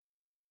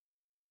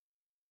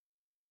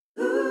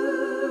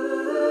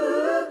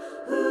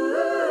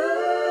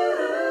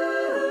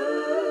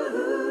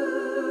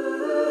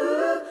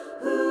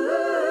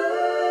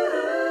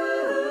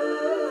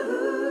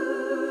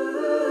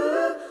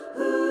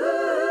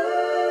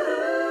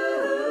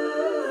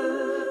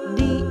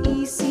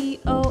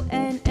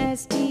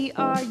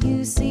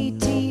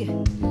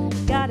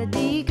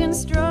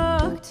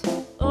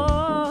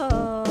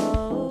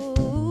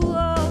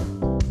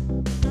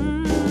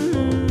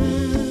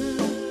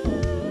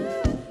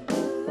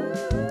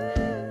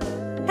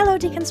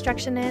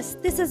deconstructionists.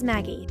 This is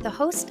Maggie, the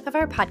host of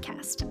our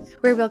podcast,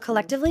 where we'll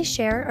collectively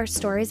share our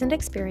stories and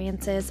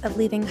experiences of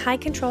leaving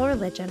high-control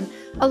religion,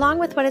 along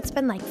with what it's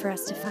been like for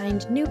us to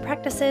find new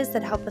practices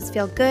that help us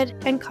feel good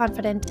and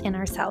confident in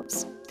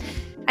ourselves.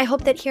 I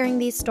hope that hearing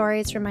these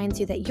stories reminds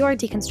you that your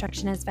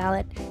deconstruction is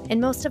valid,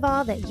 and most of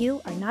all, that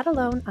you are not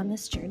alone on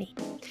this journey.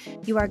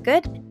 You are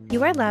good,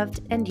 you are loved,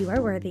 and you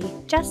are worthy,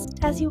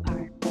 just as you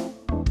are.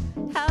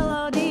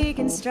 Hello,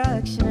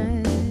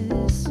 deconstructionists.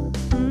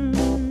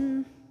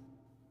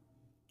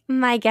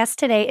 My guest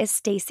today is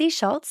Stacey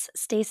Schultz.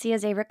 Stacey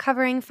is a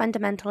recovering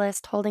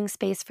fundamentalist holding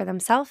space for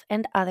themselves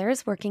and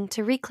others, working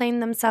to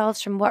reclaim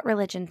themselves from what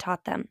religion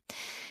taught them.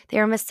 They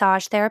are a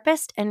massage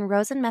therapist and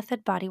Rosen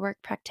Method bodywork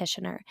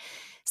practitioner.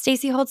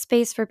 Stacey holds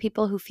space for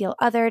people who feel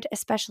othered,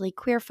 especially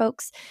queer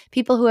folks,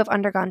 people who have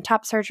undergone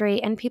top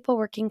surgery, and people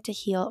working to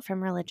heal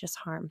from religious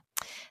harm.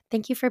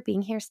 Thank you for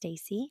being here,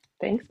 Stacey.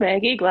 Thanks,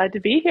 Maggie. Glad to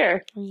be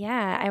here.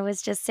 Yeah, I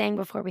was just saying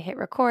before we hit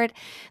record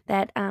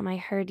that I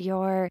heard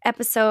your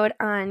episode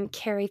on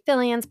Carrie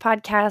Fillian's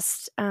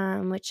podcast,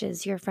 which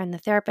is Your Friend the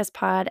Therapist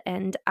pod,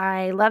 and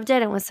I loved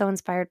it and was so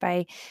inspired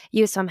by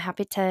you. So I'm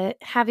happy to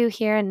have you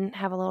here and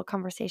have a little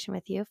conversation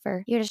with you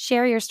for you to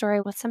share your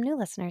story with some new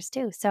listeners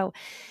too. So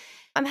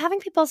I'm having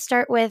people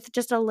start with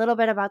just a little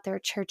bit about their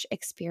church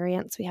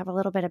experience. We have a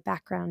little bit of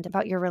background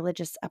about your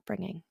religious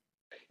upbringing.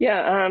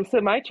 Yeah,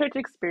 so my church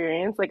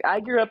experience, I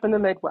grew up in the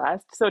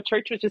Midwest, so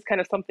church was just kind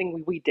of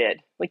something we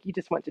did. You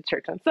just went to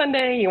church on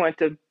Sunday, you went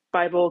to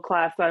Bible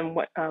class on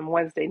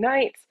Wednesday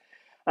nights.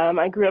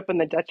 I grew up in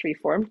the Dutch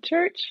Reformed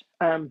Church,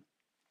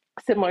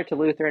 similar to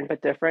Lutheran,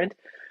 but different.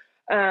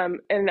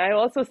 And I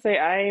also say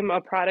I'm a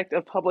product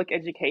of public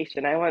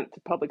education. I went to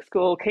public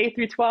school K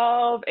through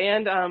 12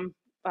 and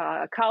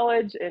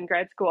college and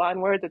grad school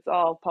onwards. It's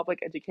all public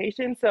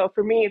education. So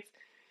for me, it's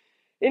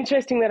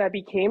interesting that I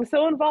became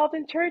so involved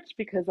in church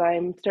because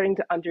I'm starting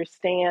to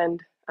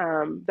understand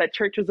that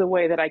church was a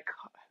way that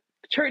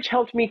church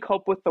helped me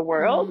cope with the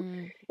world.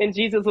 And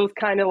Jesus was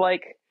kind of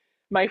like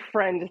my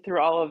friend through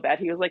all of that.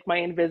 He was like my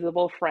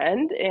invisible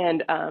friend.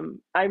 And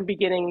I'm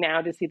beginning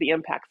now to see the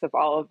impacts of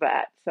all of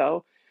that.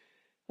 So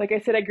like I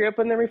said, I grew up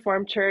in the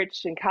Reformed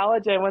Church. In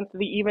college, I went to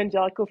the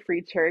Evangelical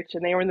Free Church,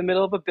 and they were in the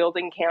middle of a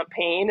building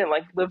campaign and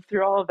lived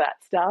through all of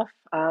that stuff.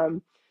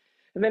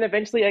 And then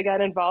eventually I got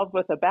involved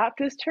with a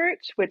Baptist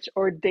church, which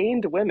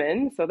ordained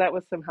women. So that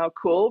was somehow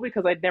cool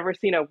because I'd never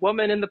seen a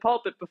woman in the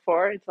pulpit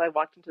before until I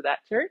walked into that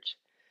church.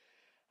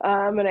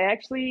 And I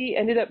actually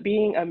ended up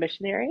being a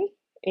missionary.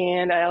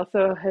 And I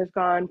also have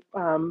gone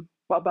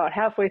about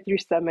halfway through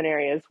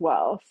seminary as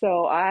well.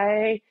 So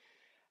I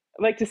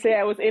like to say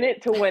I was in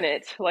it to win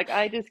it.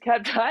 I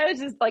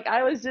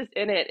was just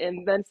in it.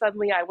 And then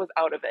suddenly I was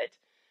out of it.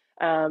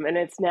 And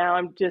it's now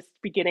I'm just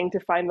beginning to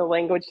find the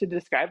language to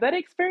describe that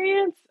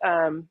experience.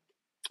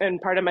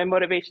 And part of my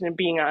motivation in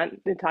being on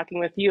and talking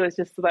with you is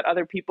just so that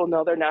other people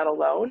know they're not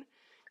alone.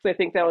 Because I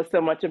think that was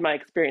so much of my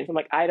experience. I'm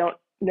I don't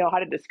know how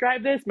to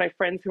describe this. My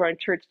friends who are in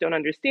church don't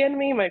understand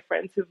me. My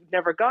friends who've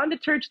never gone to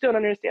church don't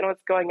understand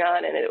what's going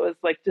on. And it was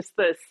just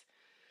this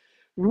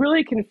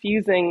really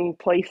confusing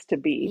place to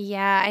be.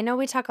 Yeah, I know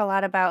we talk a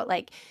lot about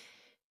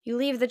you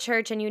leave the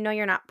church and you know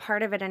you're not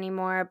part of it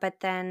anymore,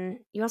 but then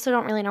you also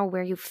don't really know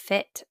where you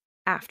fit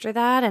after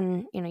that.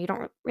 And, you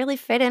don't really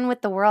fit in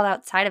with the world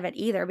outside of it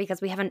either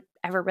because we haven't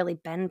ever really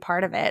been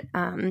part of it.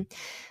 So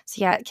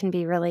yeah, it can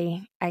be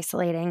really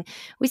isolating.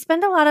 We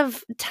spend a lot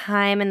of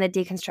time in the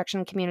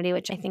deconstruction community,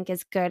 which I think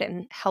is good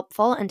and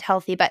helpful and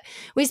healthy, but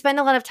we spend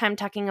a lot of time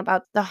talking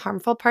about the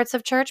harmful parts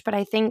of church, but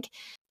I think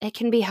it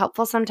can be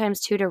helpful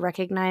sometimes too to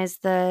recognize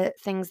the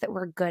things that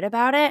were good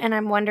about it. And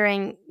I'm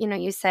wondering,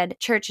 you said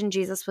church and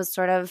Jesus was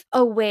sort of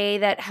a way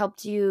that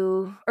helped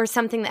you or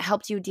something that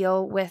helped you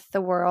deal with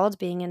the world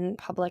being in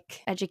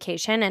public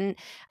education. And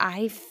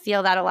I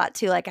feel that a lot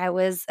too. I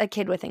was a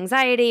kid with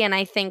anxiety, and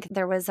I think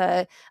there was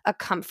a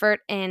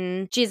comfort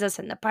in Jesus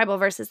and the Bible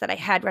verses that I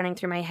had running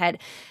through my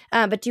head.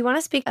 But do you want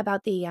to speak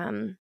about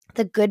the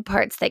good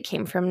parts that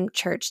came from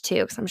church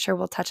too? Because I'm sure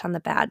we'll touch on the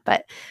bad,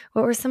 but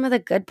what were some of the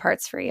good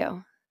parts for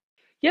you?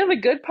 Yeah, the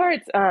good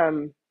parts,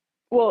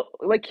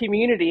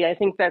 community, I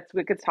think that's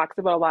what gets talked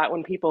about a lot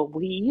when people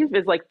leave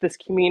is this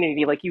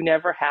community. You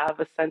never have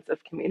a sense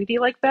of community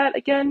like that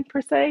again,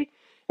 per se.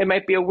 It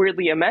might be a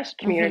weirdly enmeshed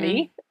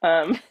community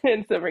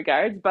in some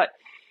regards, but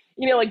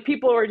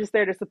people were just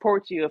there to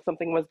support you if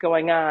something was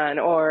going on,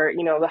 or,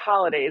 the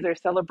holidays or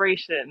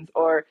celebrations,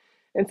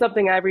 and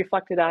something I've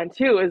reflected on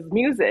too is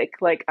music.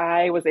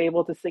 I was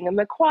able to sing in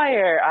the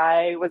choir.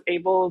 I was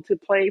able to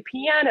play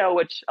piano,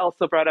 which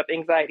also brought up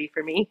anxiety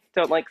for me.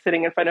 Don't like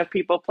sitting in front of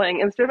people playing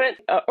instruments,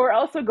 or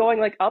also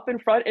going up in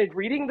front and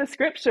reading the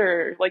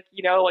scripture.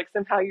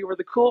 Somehow you were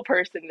the cool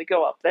person to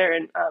go up there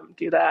and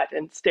do that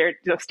and stare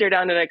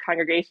down at a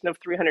congregation of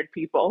 300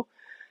 people.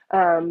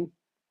 I'm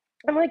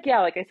I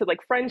said,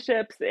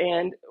 friendships.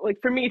 And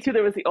for me too,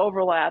 there was the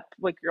overlap.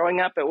 Growing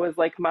up, it was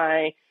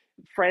my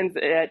friends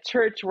at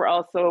church were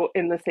also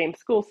in the same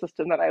school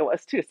system that I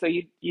was too. So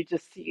you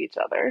just see each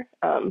other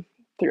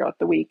throughout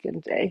the week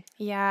and day.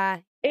 Yeah.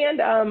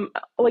 and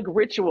like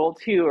ritual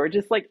too, or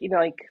just like,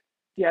 like,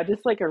 yeah,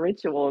 just like a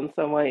ritual in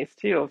some ways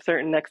too, of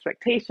certain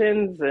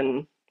expectations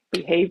and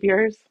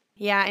behaviors.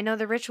 Yeah, I know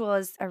the ritual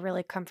is a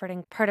really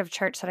comforting part of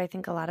church that I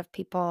think a lot of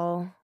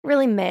people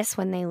really miss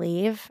when they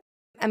leave.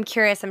 I'm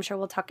curious, I'm sure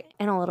we'll talk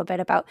in a little bit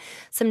about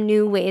some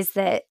new ways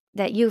that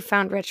you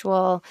found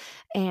ritual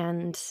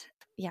and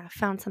yeah,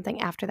 found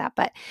something after that.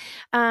 But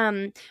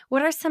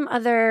what are some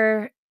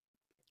other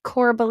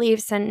core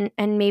beliefs and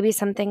maybe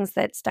some things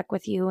that stuck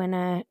with you in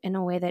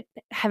a way that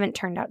haven't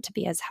turned out to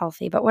be as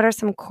healthy? But what are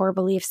some core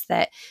beliefs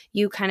that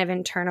you kind of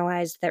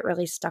internalized that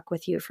really stuck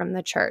with you from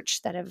the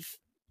church that have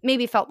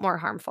maybe felt more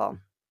harmful?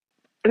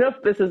 I don't know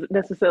if this is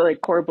necessarily a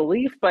core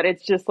belief, but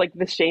it's just like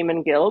the shame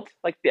and guilt,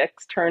 like the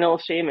external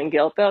shame and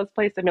guilt that was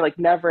placed. I mean, like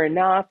never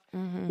enough,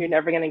 Mm-hmm. you're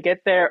never going to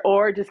get there,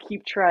 or just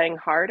keep trying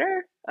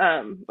harder.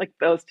 Like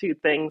those two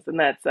things. And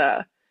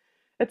that's,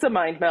 it's a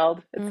mind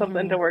meld. It's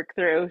something Mm-hmm. to work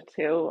through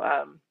too.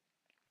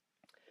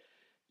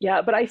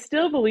 Yeah, but I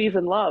still believe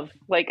in love.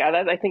 Like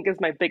that, I think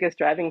is my biggest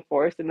driving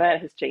force, and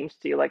that has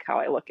changed too, like how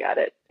I look at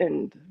it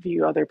and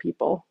view other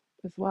people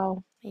as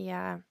well.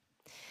 Yeah.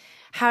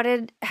 How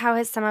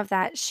has some of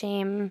that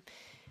shame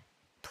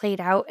played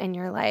out in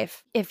your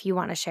life? If you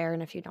want to share,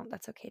 and if you don't,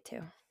 that's okay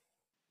too.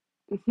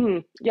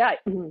 Yeah.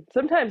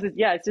 Sometimes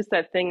yeah, it's just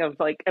that thing of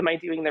like, am I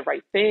doing the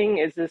right thing?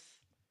 Is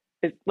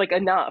like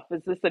enough?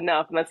 Is this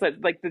enough? And that's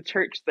like the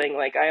church thing.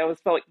 Like I always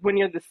felt like when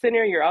you're the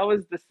sinner, you're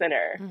always the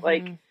sinner.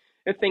 Like Mm-hmm.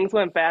 if things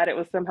went bad, it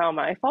was somehow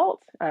my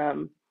fault.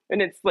 And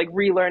it's like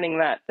relearning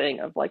that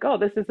thing of like, oh,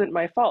 this isn't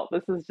my fault.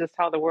 This is just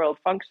how the world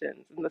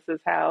functions, and this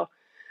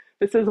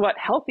is what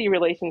healthy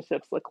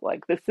relationships look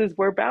like. This is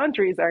where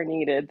boundaries are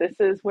needed. This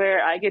is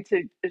where I get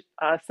to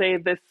say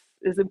this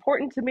is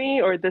important to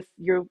me, or this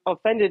you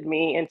offended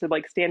me, and to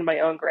like stand my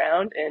own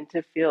ground and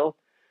to feel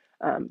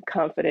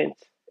confident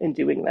in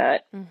doing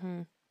that.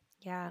 Mm-hmm.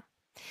 Yeah.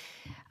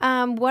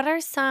 What are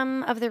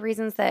some of the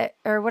reasons that,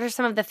 or what are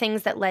some of the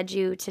things that led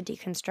you to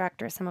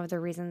deconstruct, or some of the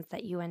reasons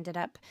that you ended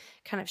up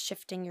kind of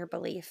shifting your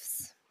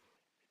beliefs?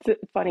 It's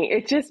funny.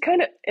 It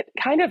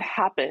kind of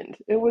happened.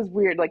 It was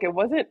weird. Like it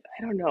wasn't.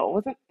 I don't know. It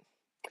wasn't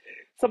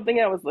something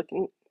I was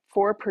looking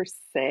for per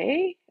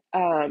se.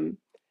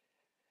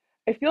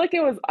 I feel like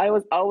I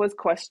was always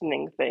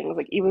questioning things,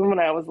 like even when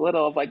I was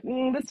little, of like,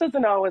 this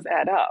doesn't always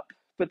add up.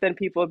 But then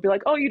people would be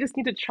like, oh, you just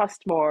need to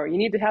trust more. You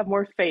need to have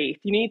more faith.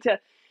 You need to,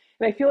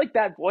 and I feel like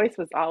that voice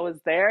was always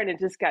there, and it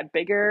just got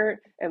bigger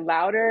and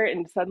louder.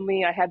 And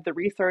suddenly I had the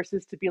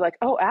resources to be like,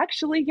 oh,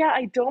 actually, yeah,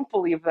 I don't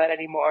believe that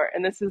anymore.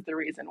 And this is the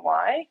reason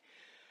why.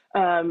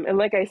 And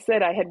like I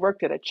said, I had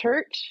worked at a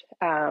church,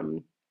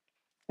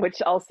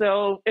 which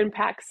also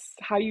impacts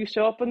how you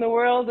show up in the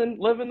world and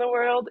live in the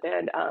world.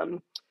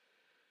 And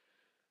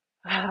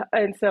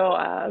so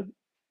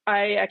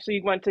I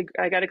actually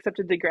I got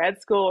accepted to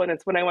grad school, and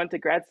it's when I went to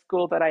grad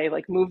school that I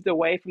like moved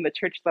away from the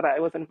church that I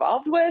was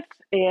involved with.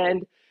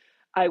 And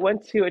I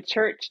went to a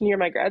church near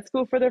my grad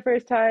school for the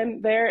first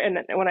time there. And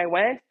when I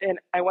went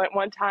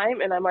one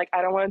time, and I'm like,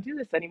 I don't want to do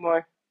this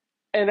anymore.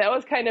 And that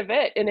was kind of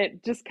it. And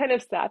it just kind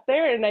of sat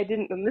there, and I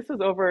didn't, and this is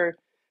over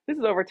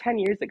 10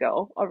 years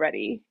ago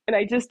already. And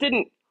I just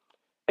didn't,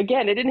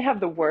 again, I didn't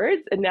have the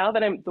words. And now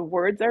that the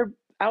words are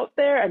out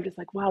there, I'm just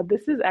like, wow,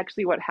 this is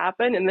actually what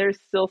happened. And there's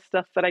still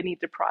stuff that I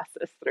need to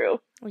process through,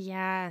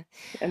 Yeah.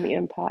 and the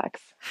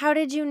impacts. How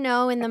did you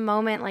know in the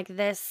moment, like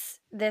this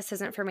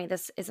isn't for me,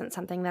 this isn't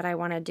something that I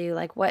want to do?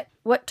 Like what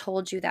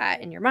told you that,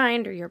 in your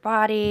mind or your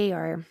body,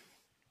 or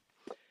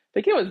I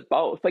think it was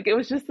both. Like it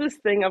was just this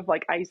thing of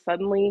like I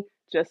suddenly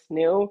just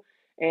knew.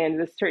 And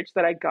this church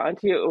that I'd gone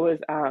to,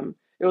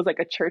 it was like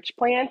a church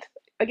plant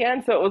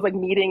again. So it was like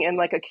meeting in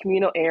like a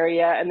communal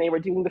area, and they were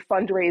doing the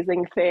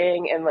fundraising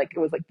thing, and like it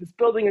was like this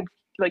building,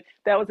 like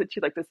that was it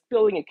too, like this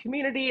building a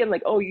community, and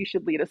like, oh, you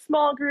should lead a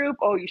small group,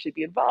 oh, you should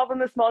be involved in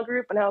the small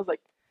group. And I was like,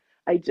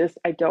 I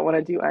don't want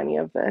to do any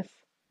of this.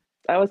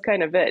 That was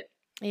kind of it.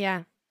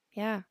 yeah.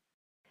 Yeah.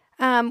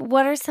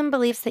 What are some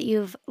beliefs that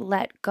you've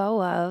let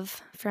go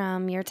of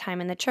from your time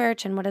in the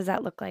church, and what does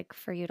that look like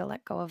for you to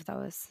let go of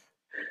those?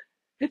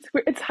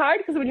 It's hard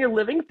because when you're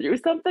living through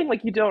something,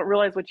 like you don't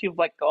realize what you've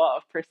let go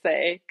of per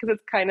se, because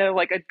it's kind of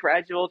like a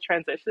gradual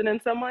transition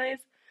in some ways.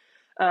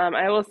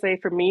 I will say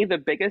for me, the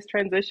biggest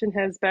transition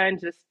has been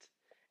just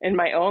in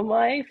my own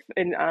life,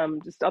 and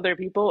just other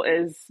people,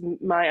 is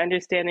my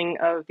understanding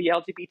of the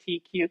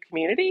LGBTQ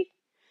community,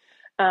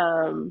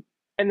 um,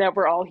 and that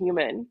we're all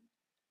human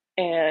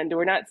and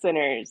we're not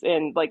sinners,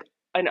 and like,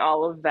 and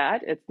all of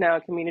that. It's now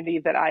a community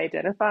that I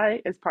identify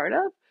as part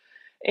of.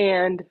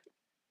 And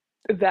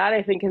that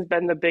I think has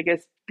been the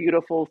biggest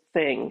beautiful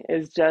thing,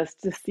 is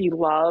just to see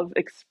love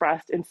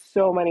expressed in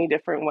so many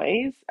different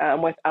ways,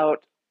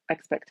 without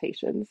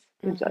expectations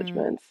and Mm-hmm.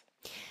 judgments.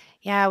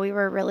 Yeah, we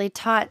were really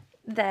taught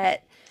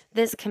that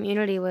this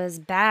community was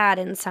bad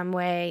in some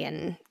way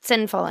and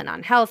sinful and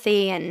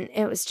unhealthy, and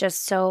it was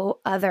just so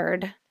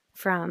othered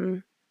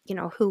from,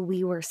 who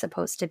we were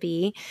supposed to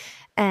be.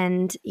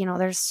 And,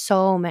 there's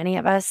so many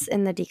of us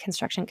in the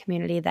deconstruction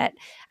community that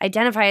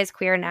identify as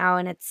queer now,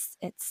 and it's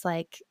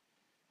like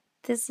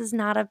this is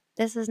not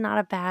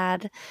a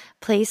bad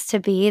place to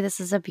be. This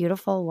is a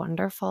beautiful,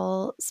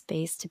 wonderful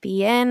space to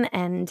be in.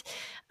 And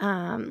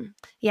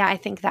yeah, I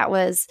think that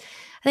was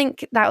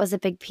a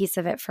big piece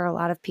of it for a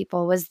lot of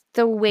people, was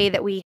the way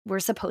that we were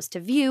supposed to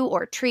view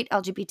or treat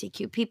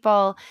LGBTQ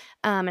people.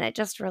 And it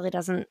just really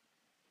doesn't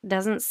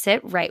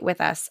sit right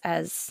with us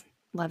as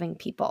loving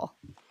people.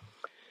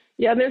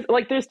 Yeah, and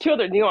there's two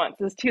other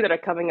nuances too that are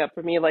coming up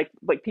for me, like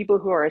people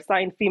who are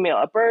assigned female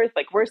at birth,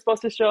 like we're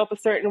supposed to show up a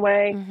certain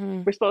way.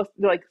 Mm-hmm. We're supposed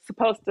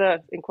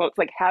to, in quotes,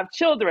 like have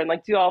children,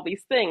 like do all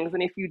these things.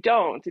 And if you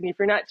don't, and if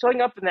you're not showing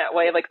up in that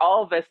way, like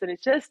all of this, and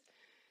it's just,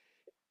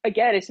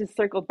 again, it's just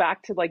circled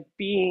back to like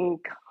being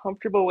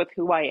comfortable with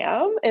who I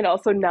am and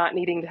also not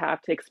needing to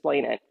have to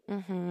explain it.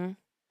 Mm-hmm.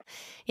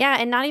 Yeah,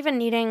 and not even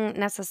needing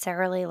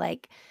necessarily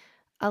like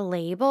a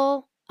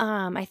label.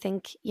 I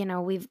think,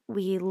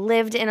 we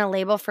lived in a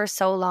label for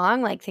so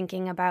long, like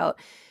thinking about,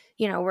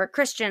 we're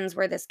Christians,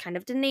 we're this kind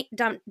of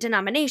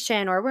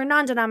denomination, or we're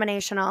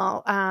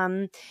non-denominational.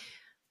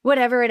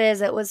 Whatever it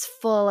is, it was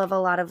full of a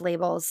lot of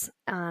labels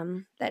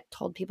that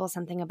told people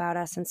something about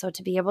us. And so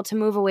to be able to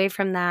move away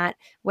from that,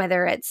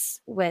 whether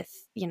it's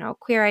with,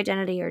 queer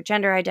identity or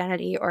gender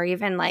identity, or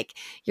even like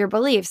your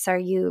beliefs, are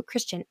you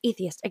Christian,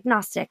 atheist,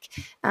 agnostic,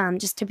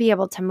 just to be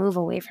able to move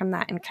away from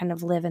that and kind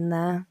of live in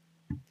the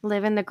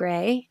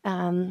gray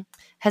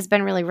has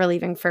been really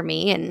relieving for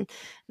me. And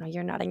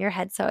you're nodding your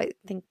head, so I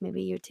think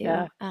maybe you too.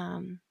 Yeah.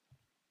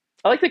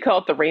 I like to call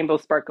it the rainbow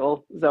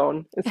sparkle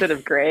zone instead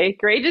of gray.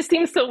 Gray just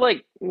seems so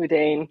like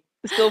mundane.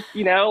 Still,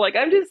 like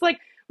I'm just like,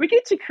 we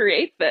get to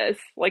create this.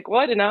 Like,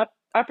 what an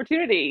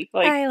opportunity!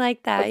 Like, I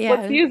like that.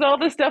 let's Yeah. use all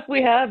the stuff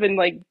we have and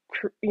like,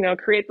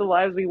 create the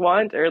lives we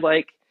want. Or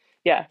like,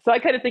 yeah. So I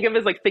kind of think of it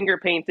as like finger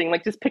painting,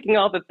 like just picking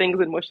all the things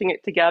and mushing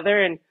it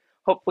together, and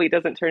hopefully it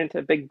doesn't turn into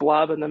a big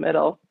blob in the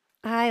middle.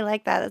 I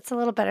like that. It's a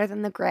little better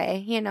than the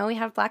gray. We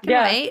have black and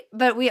Yeah, white,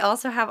 but we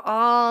also have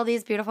all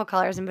these beautiful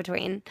colors in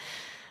between.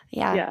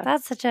 Yeah, yeah.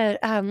 that's such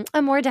a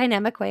more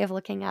dynamic way of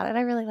looking at it.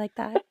 I really like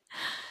that.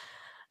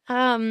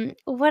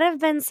 What have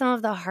been some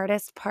of the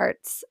hardest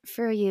parts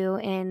for you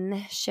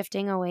in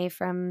shifting away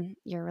from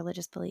your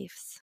religious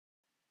beliefs?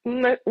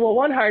 Well,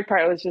 one hard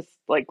part was just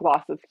like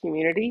loss of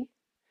community,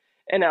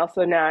 and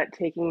also not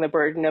taking the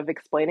burden of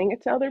explaining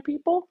it to other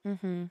people.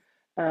 Mm-hmm.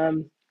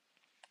 Um,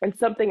 and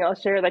something I'll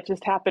share that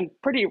just happened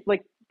pretty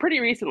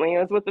recently, it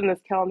was within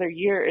this calendar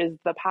year, is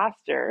the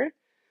pastor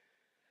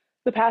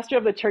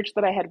of the church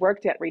that I had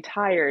worked at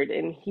retired,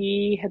 and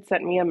he had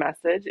sent me a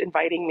message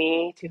inviting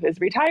me to his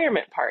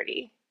retirement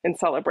party in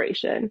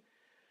celebration.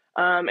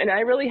 And I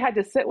really had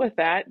to sit with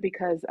that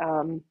because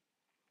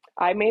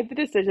I made the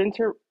decision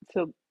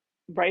to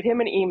write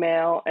him an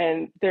email,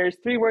 and there's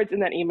 3 words in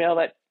that email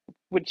that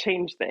would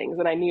change things,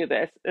 and I knew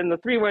this. And the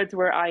 3 words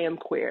were, "I am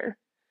queer."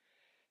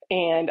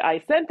 And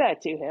I sent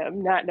that to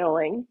him, not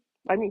knowing,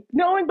 I mean,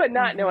 knowing, but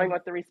not knowing Mm-hmm.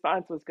 what the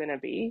response was going to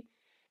be.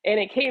 And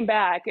it came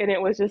back and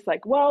it was just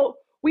like, well,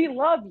 we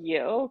love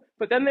you.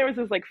 But then there was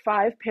this like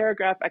 5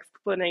 paragraph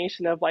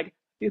explanation of like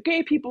these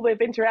gay people they've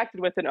interacted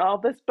with and all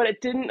this, but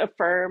it didn't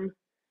affirm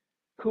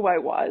who I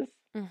was.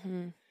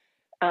 Mm-hmm.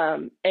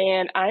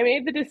 And I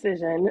made the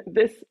decision,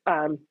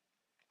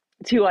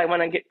 too, I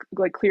want to get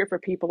like clear for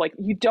people, like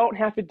you don't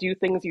have to do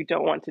things you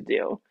don't want to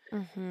do.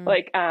 Mm-hmm.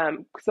 Like,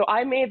 so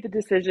I made the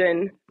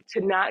decision to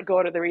not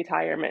go to the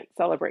retirement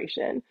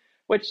celebration,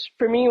 which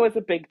for me was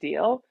a big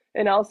deal.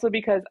 And also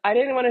because I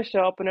didn't want to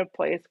show up in a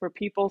place where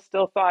people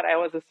still thought I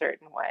was a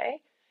certain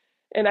way.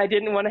 And I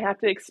didn't want to have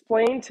to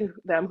explain to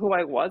them who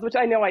I was, which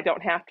I know I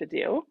don't have to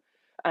do.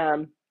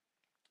 Um,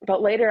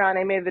 but later on,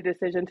 I made the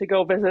decision to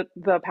go visit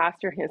the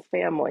pastor and his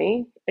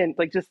family, and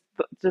like just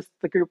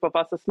the group of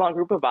us, a small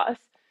group of us,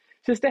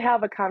 just to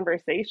have a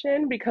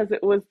conversation because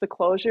it was the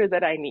closure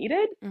that I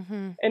needed.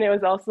 Mm-hmm. And it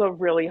was also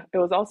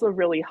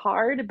really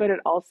hard, but it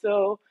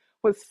also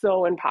was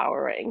so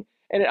empowering,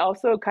 and it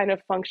also kind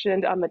of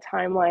functioned on the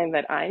timeline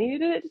that I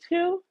needed it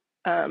to,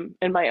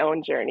 in my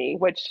own journey,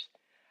 which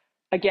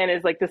again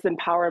is like this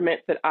empowerment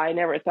that I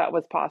never thought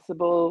was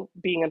possible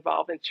being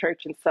involved in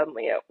church, and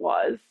suddenly it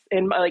was.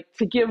 And like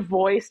to give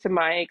voice to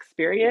my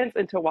experience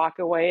and to walk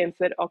away and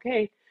said,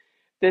 okay,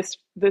 this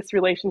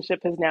relationship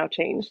has now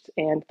changed,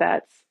 and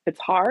it's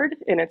hard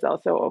and it's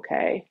also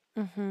okay.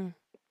 Mm-hmm.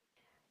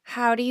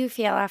 How do you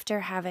feel after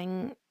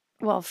having,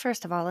 well,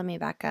 first of all, let me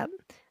back up.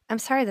 I'm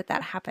sorry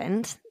that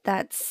happened.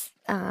 That's,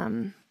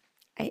 I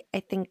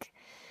think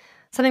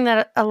something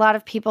that a lot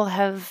of people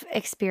have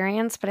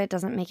experienced, but it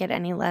doesn't make it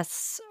any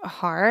less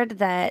hard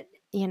that,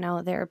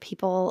 there are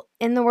people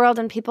in the world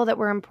and people that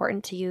were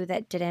important to you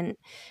that didn't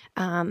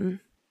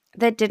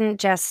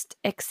just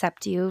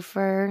accept you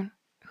for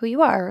who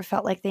you are, or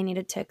felt like they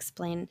needed to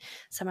explain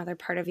some other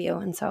part of you.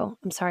 And so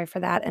I'm sorry for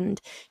that.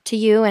 And to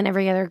you and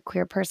every other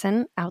queer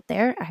person out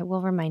there, I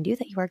will remind you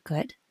that you are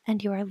good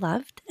and you are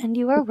loved and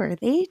you are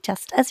worthy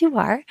just as you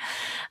are.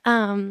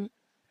 And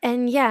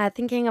yeah,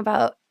 thinking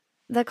about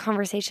the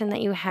conversation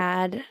that you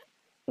had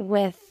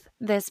with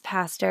this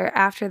pastor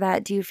after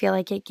that, do you feel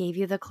like it gave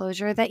you the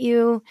closure that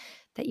you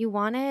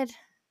wanted?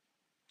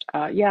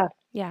 Yeah.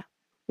 Yeah.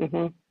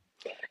 Hmm.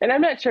 And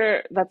I'm not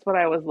sure that's what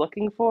I was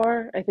looking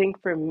for. I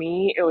think for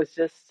me, it was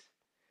just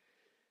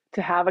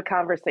to have a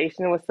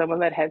conversation with someone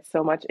that had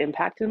so much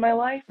impact in my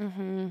life.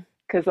 Mm-hmm.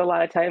 Because a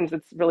lot of times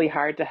it's really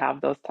hard to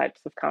have those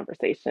types of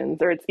conversations,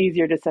 or it's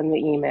easier to send the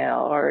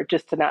email or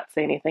just to not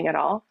say anything at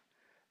all.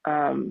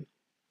 Um,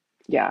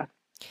 yeah.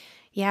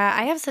 Yeah,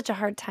 I have such a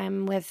hard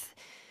time with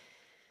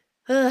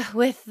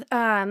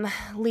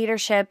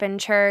leadership in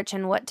church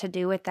and what to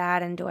do with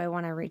that, and do I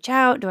want to reach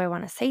out? Do I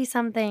want to say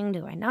something?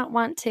 Do I not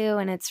want to?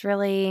 And it's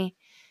really,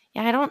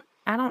 yeah,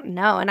 I don't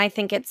know. And I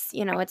think it's,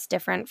 it's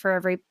different for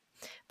every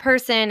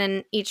person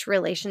and each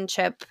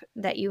relationship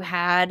that you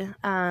had,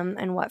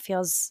 and what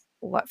feels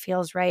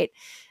right.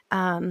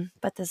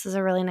 But this is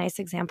a really nice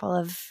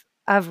example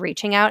of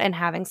reaching out and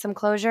having some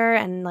closure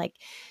and like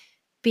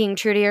being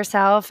true to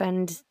yourself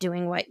and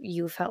doing what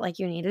you felt like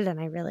you needed. And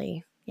I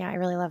really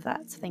love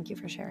that. So thank you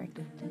for sharing.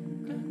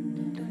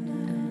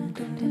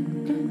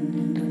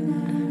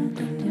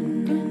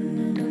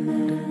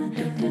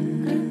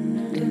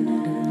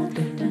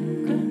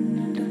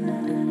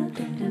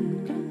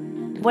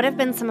 What have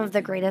been some of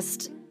the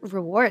greatest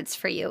rewards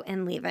for you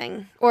in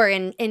leaving, or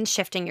in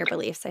shifting your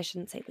beliefs? I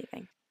shouldn't say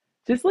leaving.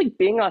 Just like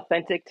being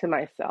authentic to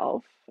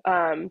myself.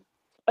 Um,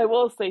 I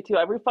will say too,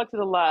 I've reflected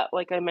a lot,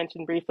 like I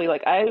mentioned briefly,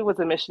 like I was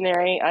a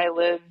missionary. I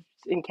lived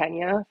in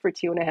Kenya for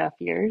 2.5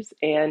 years.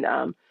 And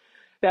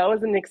that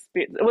was an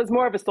experience. It was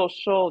more of a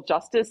social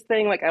justice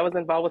thing. Like I was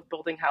involved with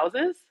building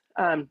houses,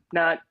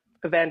 not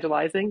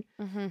evangelizing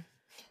Mm-hmm.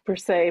 per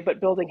se,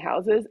 but building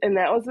houses. And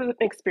that was an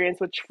experience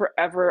which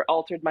forever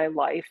altered my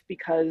life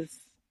because,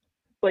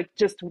 like,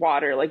 just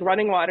water, like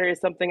running water is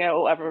something I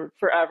will ever,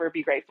 forever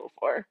be grateful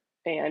for.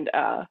 And,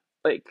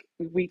 like,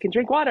 we can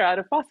drink water out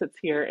of faucets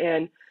here.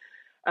 And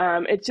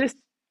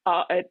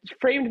it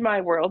framed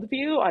my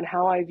worldview on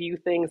how I view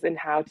things and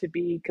how to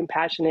be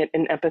compassionate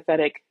and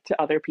empathetic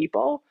to other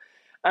people.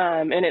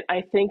 And it,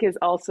 I think, is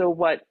also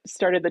what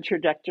started the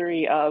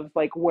trajectory of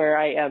like where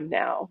I am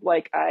now.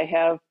 Like I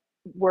have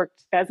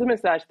worked as a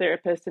massage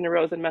therapist and a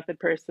Rosen method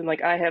person.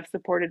 Like I have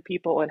supported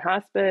people in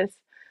hospice,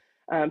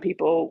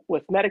 people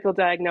with medical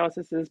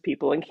diagnoses,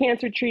 people in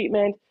cancer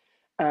treatment,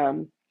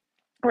 um,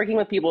 working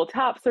with people with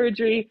top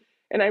surgery.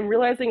 And I'm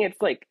realizing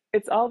it's like,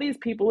 it's all these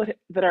people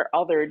that are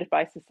othered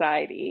by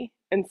society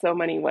in so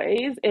many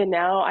ways. And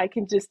now I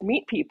can just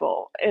meet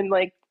people and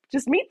like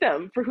just meet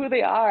them for who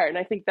they are. And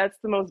I think that's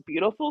the most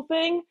beautiful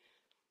thing.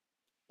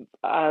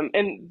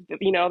 And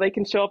they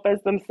can show up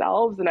as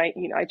themselves. And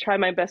I try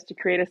my best to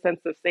create a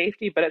sense of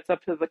safety, but it's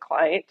up to the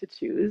client to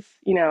choose,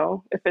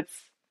 if it's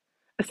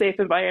a safe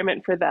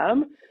environment for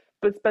them.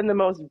 But it's been the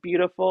most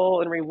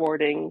beautiful and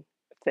rewarding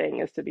thing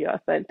is to be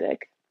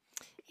authentic.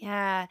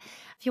 Yeah.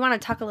 If you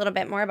want to talk a little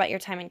bit more about your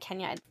time in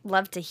Kenya, I'd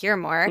love to hear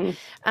more.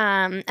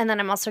 Mm. And then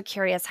I'm also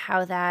curious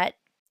how that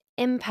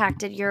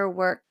impacted your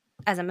work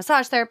as a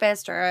massage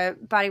therapist or a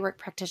bodywork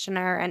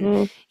practitioner, and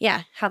Mm.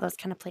 yeah, how those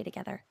kind of play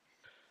together.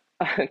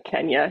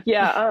 Kenya.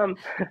 Yeah,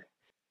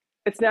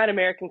 it's not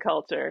American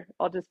culture.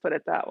 I'll just put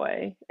it that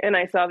way. And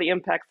I saw the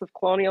impacts of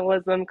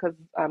colonialism because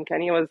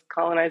Kenya was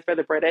colonized by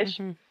the British.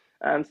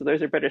 Mm-hmm. So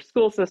there's a British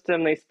school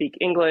system. They speak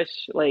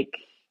English, like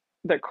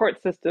their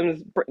court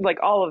systems, like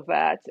all of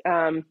that.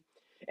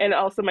 And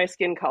also my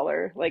skin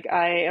color. Like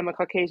I am a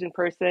Caucasian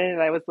person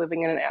and I was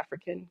living in an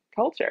African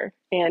culture.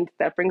 And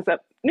that brings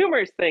up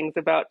numerous things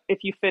about if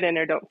you fit in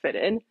or don't fit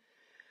in.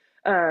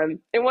 And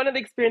one of the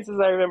experiences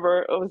I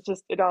remember,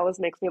 it always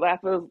makes me laugh.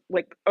 It was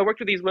like I worked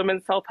with these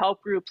women's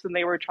self-help groups and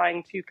they were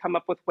trying to come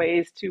up with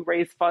ways to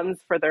raise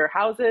funds for their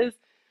houses.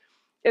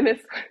 And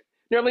this,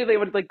 normally they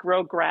would like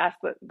grow grass,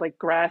 like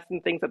grass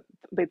and things that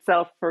they'd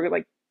sell for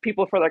like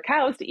people for their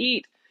cows to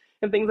eat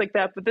and things like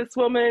that. But this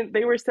woman,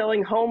 they were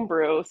selling home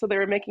brew. So they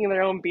were making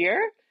their own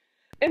beer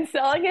and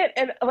selling it.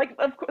 And like,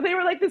 of course, they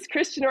were like this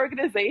Christian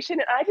organization.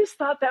 And I just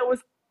thought that was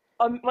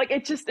like,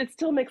 it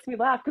still makes me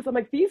laugh because I'm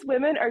like, these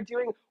women are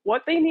doing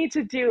what they need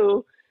to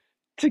do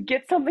to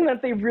get something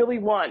that they really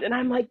want. And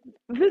I'm like,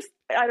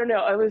 I don't know.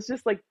 I was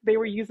just like, they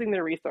were using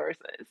their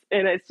resources.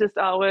 And it's just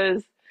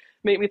always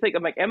made me think,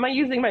 I'm like, am I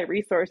using my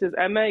resources?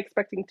 Am I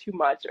expecting too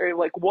much? Or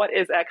like, what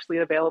is actually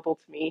available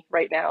to me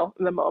right now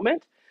in the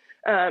moment?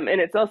 And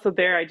it's also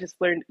there, I just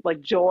learned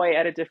like joy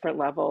at a different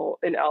level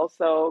and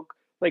also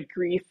like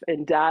grief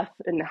and death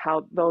and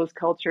how those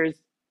cultures,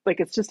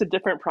 like, it's just a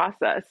different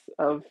process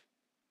of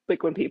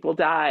like when people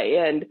die.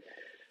 And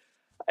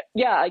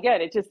yeah,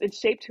 again, it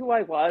shaped who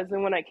I was.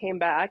 And when I came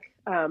back,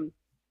 I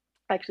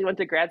actually went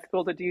to grad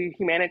school to do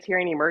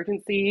humanitarian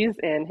emergencies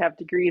and have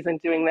degrees in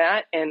doing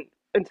that, and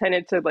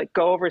intended to like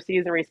go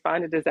overseas and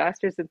respond to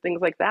disasters and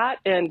things like that.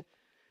 And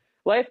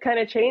life kind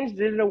of changed,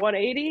 did a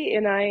 180,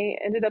 and I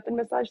ended up in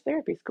massage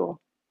therapy school.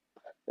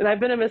 And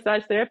I've been a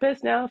massage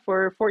therapist now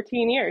for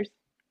 14 years.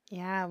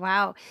 Yeah,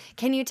 wow.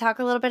 Can you talk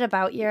a little bit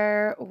about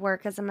your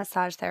work as a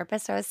massage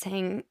therapist? I was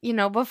saying,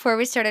 before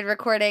we started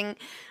recording,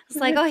 it's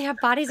like, oh yeah,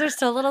 bodies are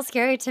still a little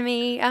scary to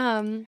me.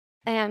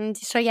 And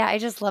so yeah, I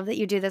just love that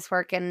you do this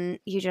work and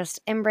you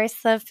just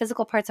embrace the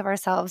physical parts of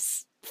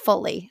ourselves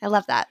fully. I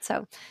love that.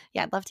 So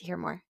yeah, I'd love to hear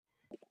more.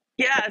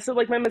 Yeah, so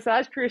like my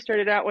massage career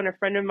started out when a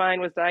friend of mine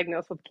was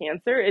diagnosed with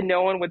cancer and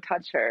no one would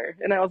touch her.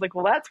 And I was like,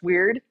 well, that's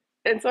weird.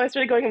 And so I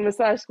started going to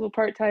massage school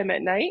part time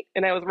at night,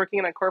 and I was working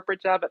in a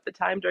corporate job at the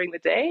time during the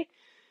day.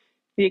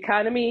 The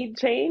economy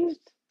changed.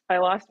 I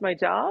lost my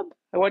job.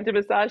 I went to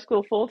massage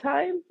school full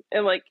time,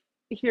 and like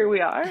here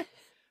we are.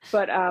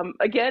 But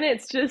again,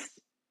 it's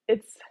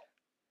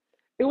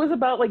it was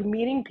about like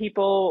meeting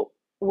people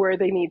where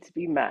they need to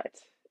be met,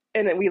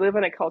 and we live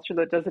in a culture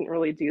that doesn't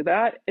really do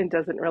that and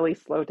doesn't really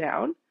slow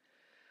down.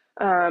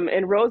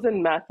 And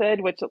Rosen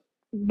method, which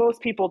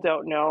most people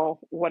don't know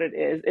what it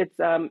is. It's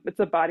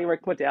a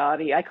bodywork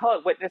modality. I call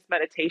it witness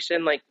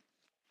meditation. Like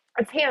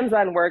it's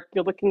hands-on work.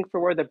 You're looking for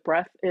where the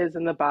breath is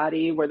in the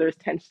body, where there's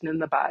tension in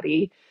the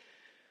body.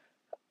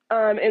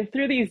 And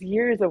through these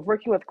years of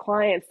working with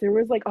clients, there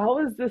was like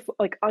always this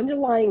like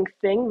underlying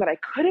thing that I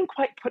couldn't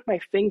quite put my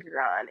finger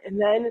on. And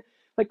then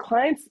like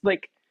clients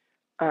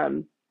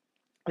um,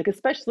 like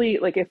especially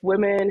like if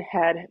women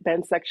had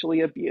been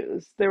sexually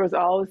abused, there was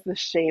always the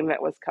shame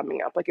that was coming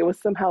up, like it was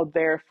somehow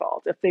their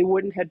fault if they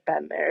wouldn't have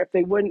been there, if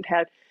they wouldn't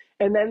have.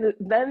 And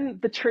then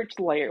the church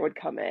layer would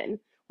come in.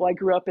 Well, I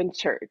grew up in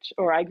church,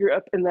 or I grew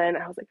up, and then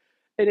I was like,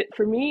 and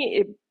for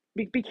me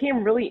it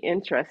became really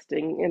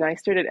interesting, and I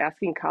started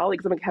asking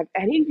colleagues, I'm like, have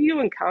any of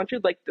you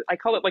encountered like I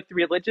call it like the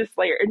religious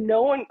layer, and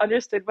no one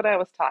understood what I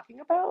was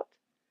talking about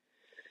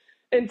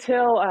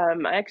until I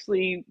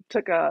actually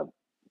took a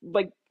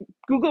like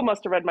Google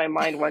must have read my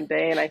mind one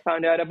day, and I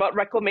found out about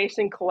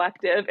Reclamation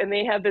Collective, and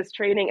they had this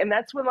training, and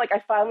that's when like I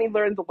finally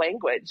learned the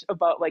language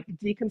about like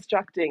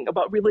deconstructing,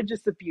 about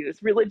religious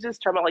abuse, religious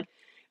trauma, like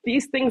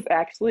these things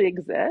actually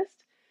exist.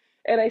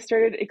 And I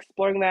started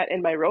exploring that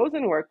in my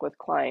Rosen work with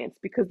clients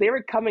because they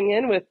were coming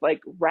in with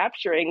like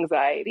rapture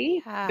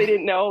anxiety. They Yeah.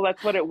 didn't know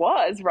that's what it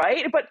was,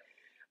 right? But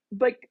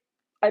like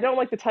I don't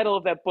like the title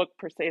of that book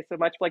per se so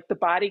much. Like the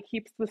body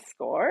keeps the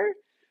score.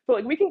 But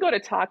like we can go to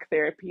talk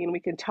therapy and we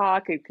can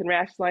talk and can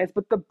rationalize,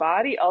 but the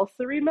body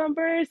also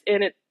remembers.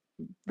 And it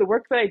the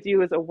work that I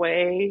do is a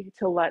way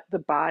to let the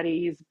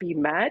bodies be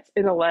met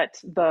and to let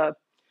the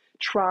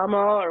trauma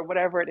or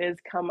whatever it is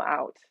come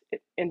out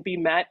and be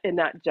met and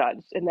not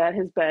judged. And that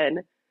has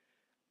been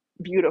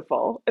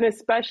beautiful. And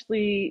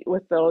especially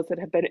with those that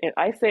have been,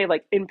 I say,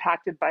 like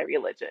impacted by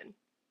religion,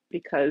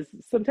 because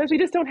sometimes we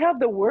just don't have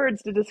the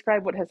words to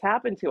describe what has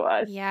happened to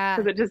us Yeah.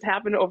 because it just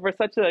happened over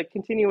such a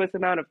continuous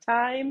amount of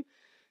time.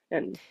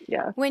 And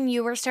yeah, When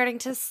you were starting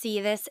to see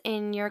this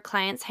in your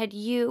clients,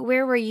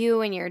 where were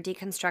you in your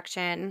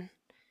deconstruction?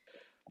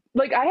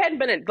 like I hadn't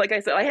been in, like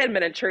I said, I hadn't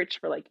been in church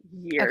for like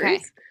Okay.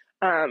 years.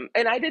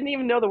 And I didn't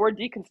even know the word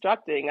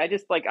deconstructing. I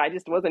just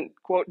wasn't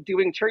quote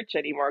doing church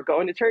anymore,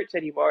 going to church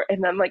anymore.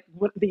 And then like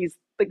what these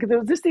like there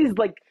was just these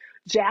like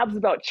jabs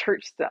about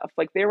church stuff.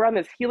 Like they were on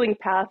this healing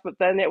path, but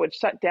then it would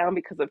shut down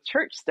because of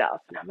church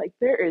stuff. And I'm like,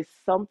 there is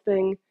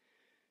something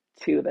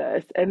to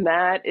this. And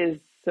that is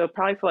so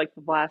probably for like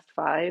the last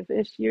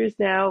 5-ish years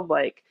now,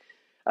 like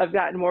I've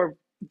gotten more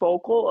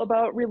vocal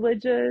about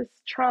religious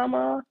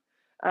trauma.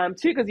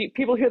 Too, because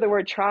people hear the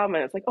word trauma,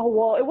 and it's like, oh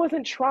well, it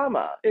wasn't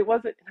trauma, it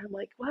wasn't. And I'm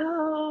like,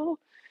 well,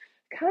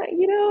 kind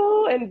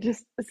of, and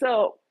just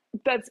so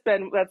that's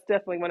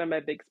definitely one of my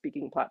big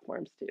speaking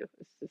platforms too.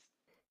 It's just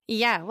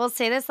Yeah, we'll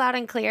say this loud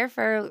and clear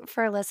for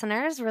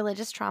listeners.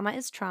 Religious trauma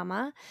is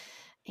trauma,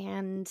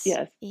 and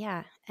yes,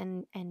 yeah,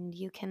 and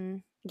you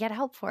can get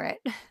help for it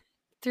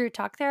through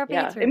talk therapy,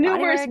 yeah, through in body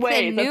numerous work,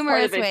 ways. in That's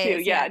part of numerous it too.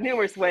 ways. Yeah, Yeah.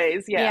 numerous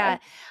ways. Yeah, Yeah.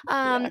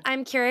 yeah.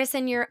 I'm curious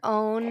in your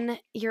own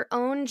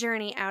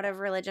journey out of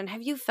religion,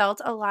 have you felt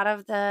a lot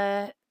of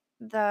the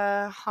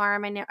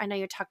harm? I know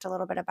you talked a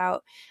little bit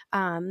about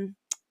um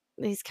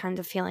these kinds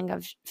of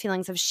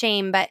feelings of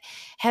shame, but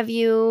have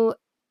you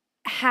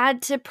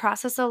had to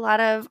process a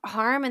lot of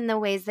harm in the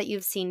ways that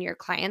you've seen your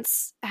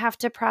clients have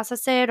to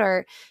process it,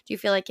 or do you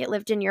feel like it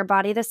lived in your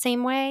body the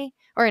same way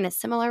or in a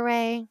similar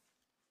way?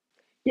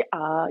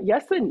 Yeah,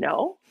 yes and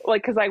no.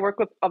 Like, because I work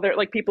with other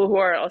like people who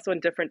are also in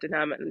different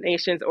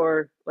denominations,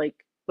 or like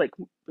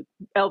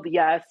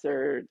LDS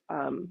or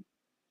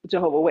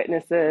Jehovah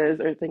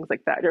Witnesses or things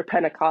like that, or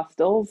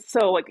Pentecostals.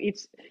 So like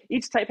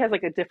each type has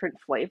like a different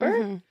flavor.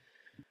 Mhm.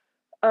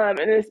 And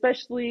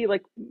especially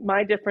like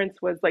my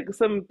difference was like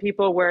some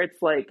people where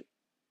it's like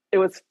it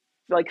was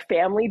like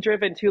family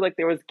driven too, like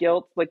there was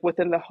guilt like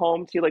within the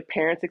home too, like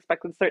parents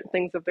expected certain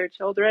things of their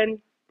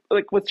children,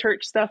 like with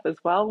church stuff as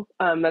well.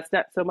 That's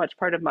not so much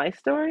part of my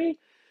story.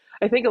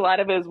 I think a lot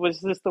of it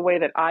was just the way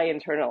that I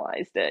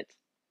internalized it.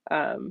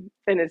 And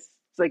it's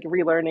like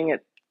relearning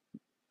it.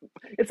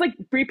 It's like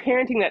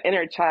reparenting that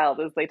inner child,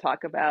 as they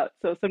talk about.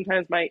 So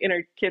sometimes my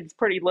inner kid's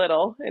pretty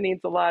little and needs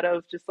a lot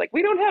of just like,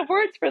 we don't have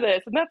words for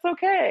this, and that's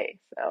okay.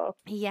 So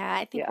Yeah,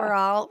 I think yeah, we're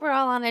all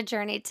on a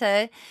journey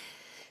to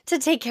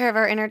take care of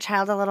our inner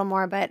child a little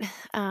more, but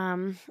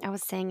I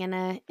was saying in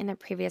a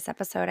previous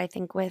episode, I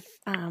think with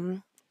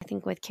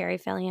Carrie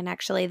Fillion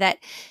actually, that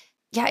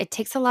yeah, it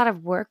takes a lot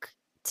of work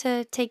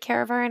to take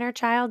care of our inner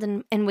child,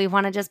 and we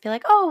want to just be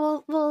like,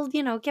 oh, we'll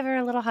give her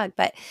a little hug,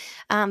 but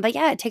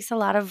yeah, it takes a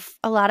lot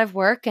of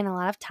work and a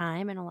lot of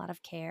time and a lot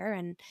of care,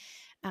 and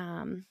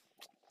um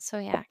So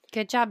yeah,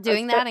 good job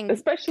doing that, and good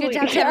Especially,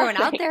 job to yeah, everyone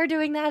out there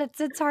doing that.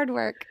 It's hard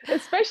work.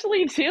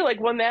 especially too, like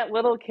when that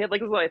little kid,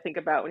 like this is what I think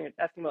about when you're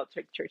asking about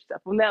church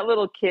stuff. When that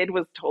little kid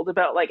was told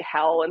about like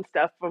hell and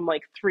stuff from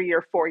like 3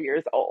 or 4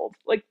 years old,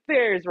 like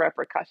there's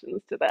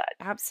repercussions to that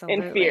and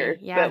Absolutely. fear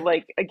that Yeah.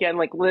 like again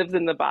like lives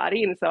in the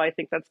body, and so I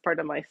think that's part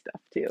of my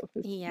stuff too.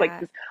 It's like Yeah.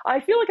 this, I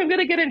feel like I'm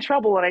gonna get in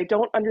trouble and I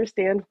don't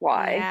understand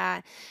why.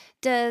 Yeah.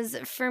 Does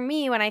for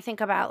me, when I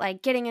think about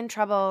like getting in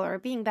trouble or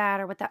being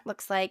bad or what that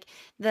looks like,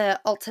 the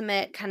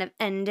ultimate kind of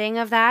ending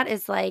of that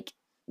is like,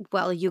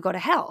 well, you go to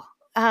hell.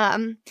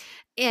 And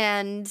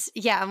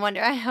yeah, I'm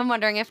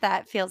wondering if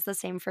that feels the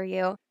same for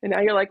you. And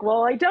now you're like,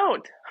 well, I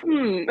don't.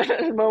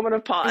 Moment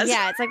of pause.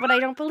 Yeah, it's like, but I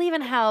don't believe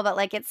in hell, but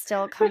like it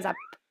still comes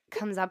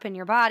up in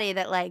your body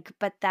that like,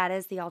 but that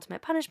is the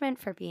ultimate punishment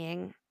for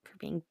being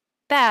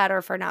bad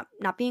or for not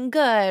being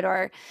good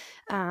or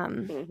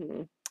um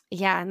Hmm.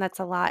 yeah, and that's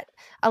a lot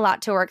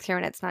to work through,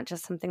 and it's not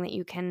just something that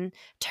you can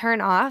turn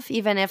off,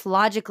 even if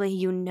logically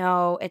you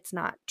know it's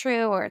not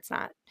true or it's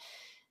not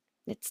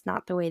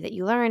the way that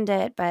you learned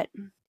it, but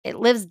it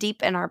lives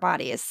deep in our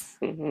bodies.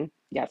 Hmm.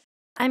 Yes.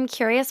 I'm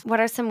curious, what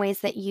are some ways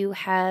that you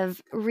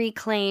have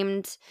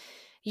reclaimed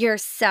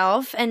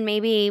yourself? And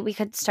maybe we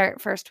could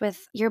start first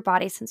with your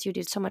body since you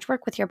do so much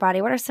work with your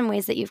body. What are some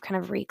ways that you've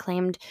kind of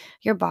reclaimed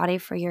your body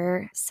for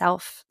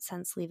yourself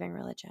since leaving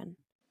religion?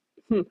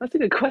 That's a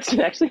good question,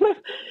 actually.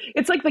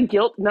 It's like the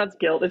guilt, not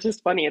guilt. It's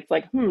just funny. It's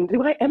like, am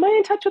I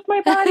in touch with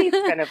my body?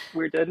 It's kind of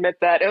weird to admit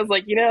that. It was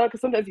like,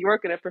 because sometimes you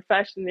work in a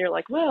profession and you're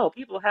like, well,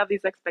 people have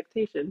these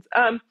expectations.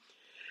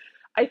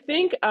 I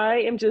think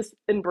I am just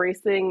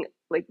embracing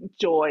like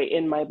joy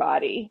in my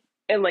body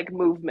and like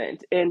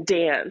movement and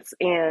dance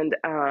and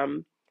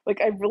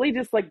like I really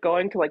just like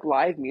going to like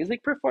live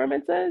music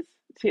performances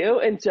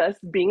too and just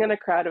being in a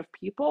crowd of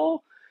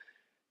people.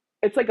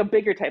 It's like a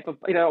bigger type of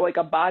like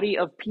a body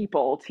of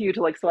people too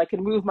to like so I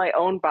can move my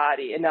own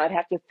body and not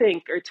have to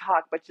think or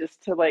talk but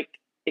just to like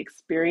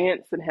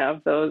experience and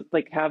have those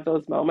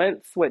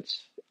moments,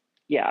 which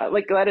yeah,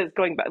 like that is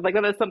going back, like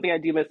that is something I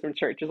do miss from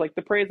church is like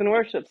the praise and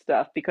worship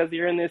stuff because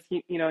you're in this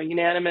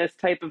unanimous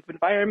type of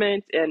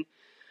environment.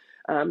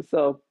 And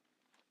so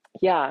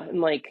yeah, and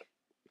like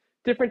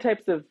different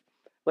types of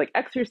like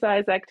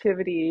exercise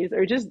activities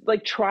or just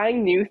like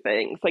trying new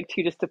things like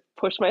to just to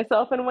push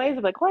myself in ways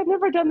of like, well, I've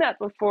never done that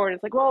before, and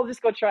it's like, well, I'll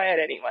just go try it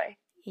anyway.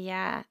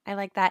 Yeah, I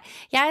like that.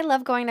 Yeah, I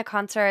love going to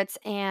concerts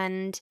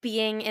and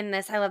being in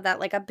this. I love that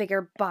like a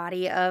bigger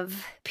body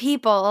of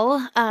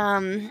people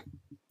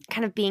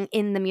kind of being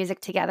in the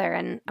music together,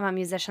 and I'm a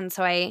musician,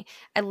 so I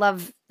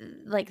love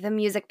like the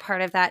music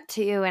part of that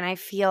too, and I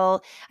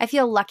feel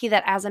lucky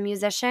that as a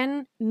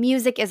musician,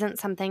 music isn't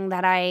something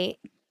that I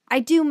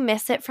do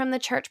miss it from the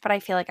church, but I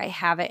feel like I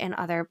have it in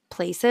other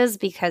places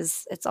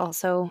because it's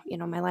also,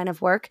 my line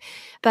of work.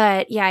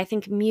 But yeah, I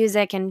think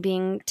music and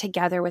being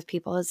together with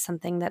people is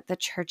something that the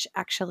church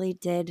actually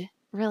did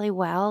really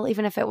well,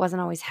 even if it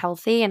wasn't always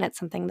healthy. And it's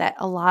something that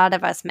a lot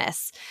of us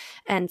miss.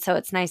 And so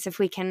it's nice if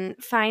we can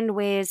find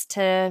ways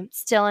to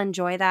still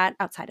enjoy that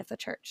outside of the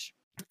church.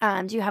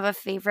 Do you have a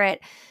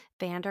favorite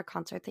band or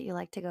concert that you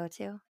like to go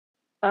to?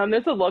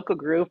 There's a local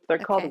group, they're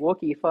called Okay.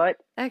 Wookie Foot.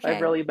 I've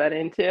Okay. really been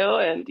into,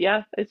 and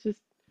yeah, it's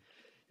just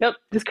yep,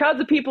 just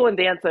crowds of people and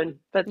dancing.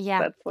 that's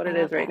Yeah, that's what I it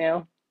love is right that.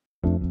 now.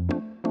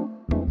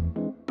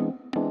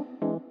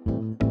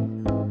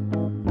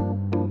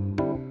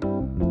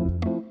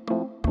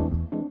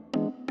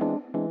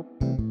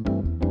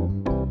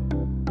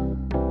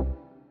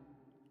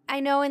 I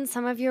know in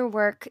some of your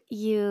work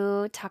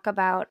you talk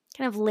about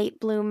kind of late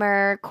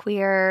bloomer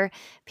queer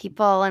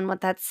people and what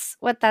that's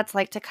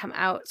like to come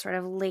out sort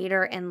of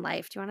later in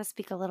life. Do you want to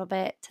speak a little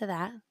bit to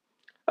that?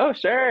 Oh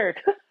sure.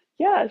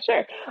 Yeah,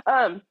 sure.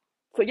 um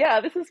so yeah,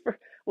 this is for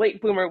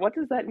late bloomer. What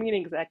does that mean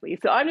exactly?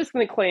 So I'm just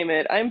going to claim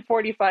it. I'm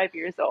 45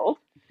 years old.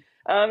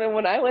 And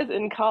when I was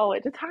in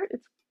college, it's hard.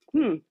 It's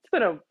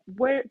been a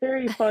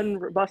very fun,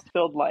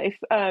 robust-filled life.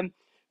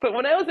 But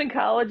when I was in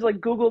college,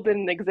 like Google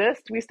didn't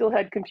exist. We still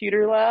had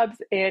computer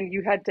labs, and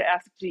you had to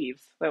ask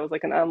Jeeves. That was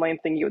like an online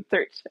thing you would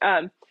search.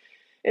 And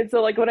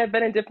so, like when I've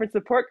been in different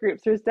support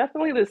groups, there's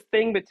definitely this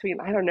thing between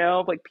I don't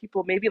know, like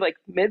people maybe like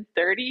mid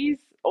 30s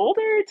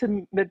older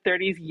to mid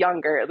 30s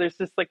younger. There's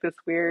just like this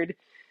weird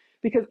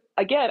because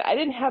again, I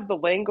didn't have the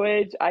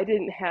language. I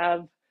didn't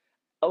have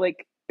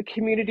like a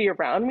community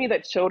around me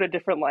that showed a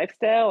different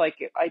lifestyle. Like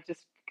I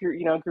just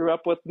grew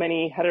up with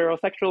many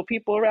heterosexual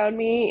people around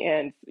me,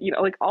 and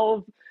like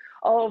all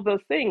of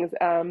those things.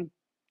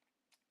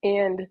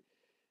 And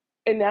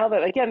now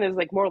that again there's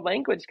like more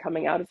language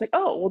coming out, it's like,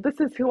 oh well, this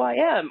is who I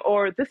am,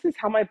 or this is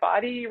how my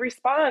body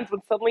responds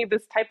when suddenly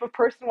this type of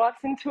person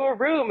walks into a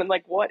room, and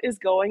like what is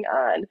going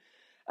on.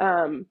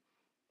 Um,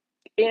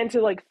 and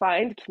to like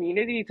find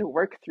community to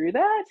work through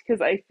that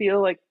because I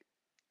feel like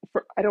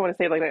I don't want to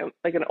say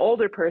like an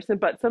older person,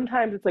 but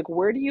sometimes it's like,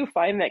 where do you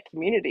find that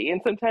community?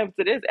 And sometimes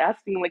it is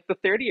asking like the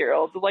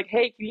 30-year-olds, like,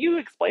 hey, can you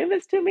explain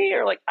this to me?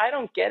 Or like, I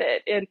don't get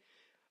it. And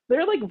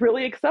they're like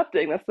really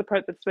accepting. That's the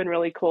part that's been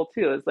really cool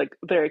too, is like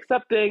they're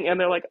accepting and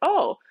they're like,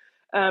 oh,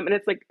 and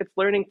it's like it's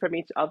learning from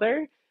each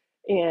other.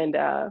 And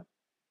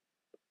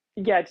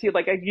yeah, too,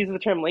 like I use the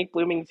term late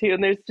blooming too.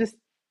 And there's just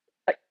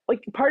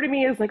like part of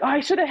me is like, oh,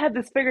 I should have had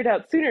this figured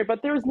out sooner,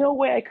 but there was no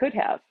way I could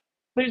have.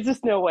 There's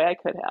just no way I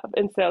could have.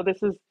 And so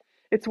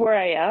it's where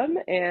I am,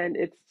 and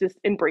it's just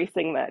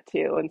embracing that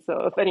too. And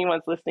so if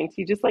anyone's listening to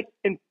you, just like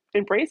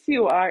embrace who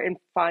you are and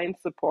find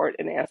support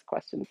and ask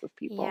questions of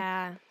people.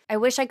 Yeah. I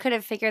wish I could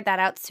have figured that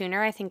out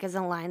sooner, I think is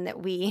a line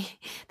that we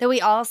that we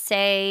all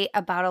say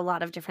about a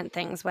lot of different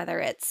things, whether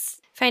it's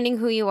finding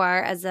who you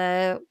are as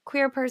a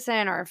queer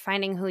person or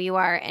finding who you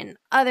are in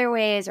other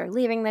ways or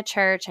leaving the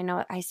church. I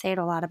know I say it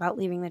a lot about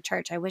leaving the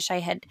church. I wish I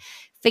had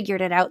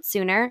figured it out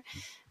sooner.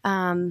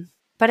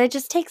 But it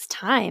just takes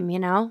time, you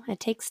know? It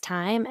takes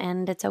time,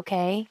 and it's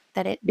okay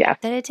Yeah.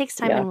 that it takes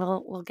time, Yeah. and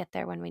we'll get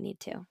there when we need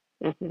to.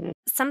 Hmm.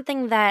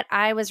 Something that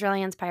I was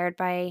really inspired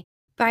by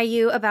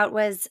you about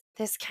was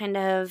this kind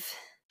of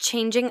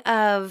changing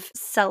of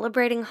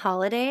celebrating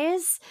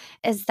holidays.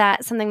 Is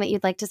that something that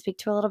you'd like to speak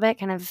to a little bit?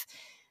 Kind of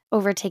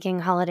overtaking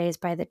holidays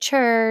by the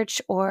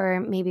church, or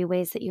maybe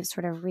ways that you've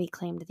sort of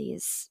reclaimed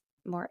these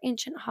more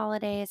ancient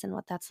holidays and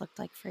what that's looked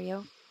like for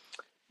you?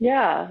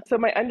 Yeah. So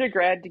my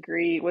undergrad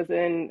degree was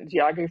in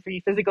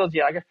geography, physical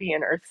geography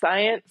and earth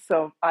science.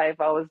 So I've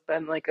always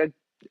been like a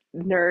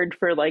nerd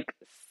for like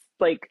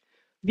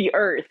the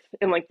earth,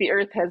 and like the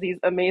earth has these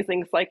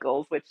amazing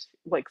cycles which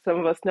like some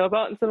of us know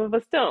about and some of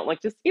us don't.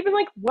 Like just even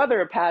like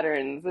weather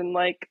patterns and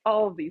like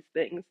all of these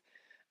things.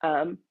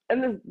 And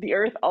the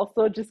earth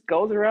also just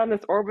goes around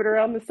this orbit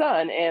around the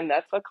sun, and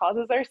that's what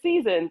causes our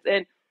seasons.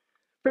 And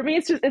for me,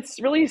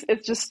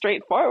 it's just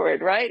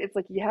straightforward, right? It's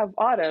like you have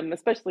autumn,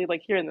 especially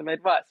like here in the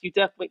Midwest. We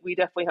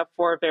definitely have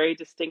four very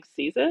distinct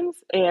seasons,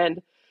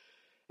 and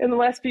in the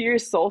last few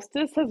years,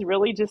 solstice has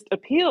really just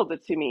appealed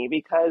to me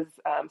because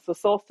so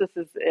solstice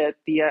is at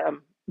the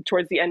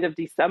towards the end of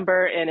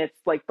December, and it's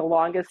like the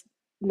longest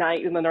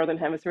night in the northern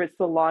hemisphere. It's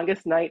the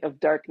longest night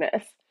of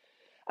darkness,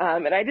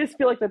 and I just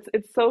feel like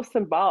it's so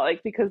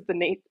symbolic because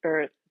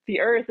the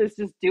earth is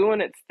just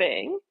doing its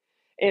thing,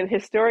 and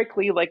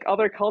historically, like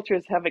other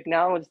cultures have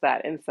acknowledged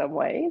that in some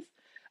ways.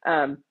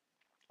 Um,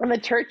 and the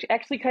church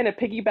actually kind of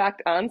piggybacked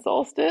on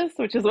solstice,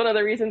 which is one of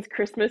the reasons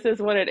Christmas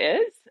is what it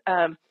is.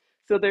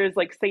 So there's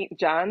like St.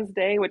 John's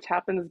Day, which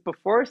happens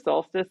before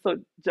solstice. So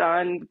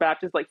John the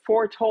Baptist like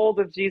foretold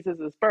of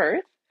Jesus's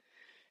birth.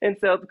 And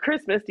so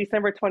Christmas,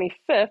 December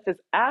 25th, is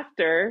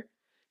after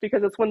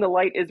because it's when the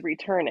light is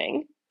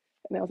returning.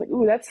 And I was like,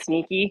 ooh, that's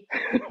sneaky,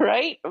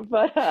 right?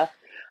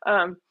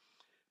 Um,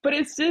 but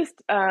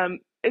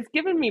it's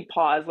given me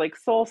pause. Like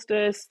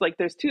solstice, like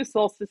there's two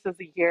solstices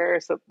a year.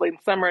 So like in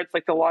summer, it's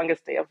like the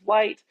longest day of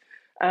light.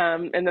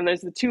 And then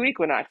there's the two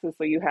equinoxes.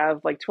 So you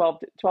have like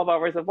 12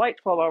 hours of light,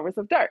 12 hours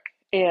of dark.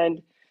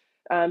 And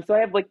so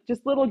I have like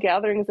just little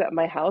gatherings at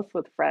my house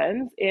with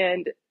friends,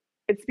 and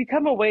it's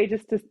become a way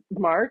just to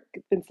mark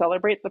and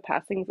celebrate the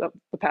passing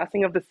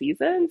of the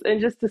seasons,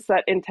 and just to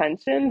set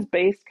intentions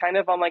based kind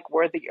of on like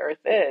where the earth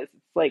is.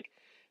 It's like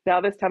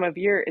now this time of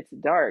year it's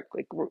dark.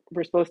 Like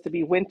we're supposed to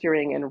be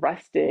wintering and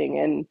resting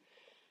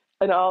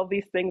and all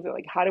these things are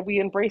like how do we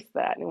embrace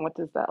that and what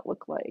does that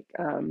look like?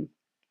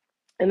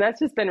 And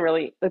that's been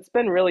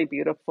really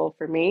beautiful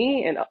for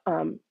me.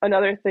 And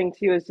another thing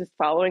too is just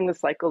following the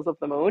cycles of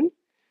the moon,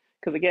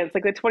 because again it's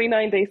like the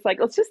 29-day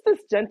cycle. It's just this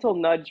gentle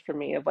nudge for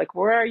me of like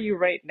where are you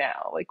right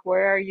now, like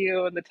where are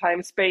you in the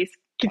time space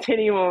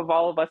continuum of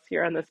all of us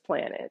here on this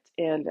planet.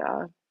 And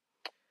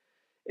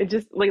it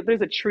just like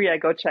there's a tree I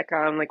go check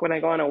on, like when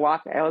I go on a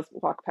walk I always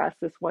walk past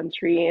this one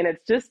tree, and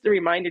it's just a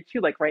reminder too,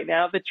 like right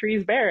now the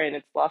tree's barren,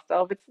 it's lost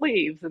all of its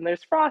leaves and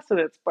there's frost in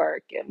its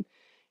bark, and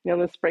in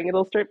the spring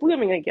it'll start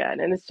blooming again.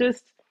 And it's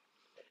just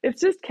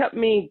kept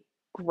me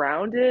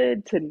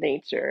grounded to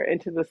nature and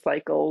to the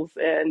cycles,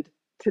 and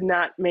to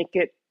not make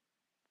it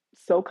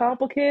so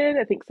complicated.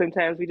 I think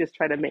sometimes we just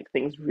try to make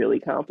things really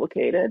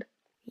complicated.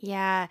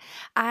 Yeah.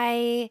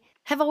 I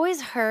have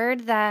always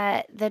heard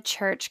that the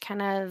church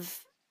kind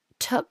of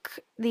took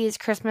these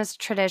Christmas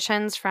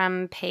traditions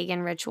from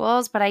pagan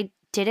rituals, but I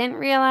didn't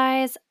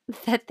realize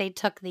that they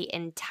took the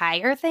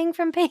entire thing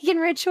from pagan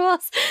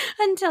rituals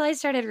until I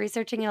started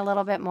researching it a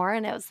little bit more.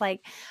 And it was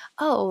like,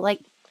 oh, like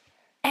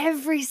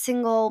every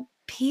single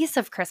piece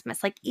of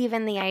Christmas, like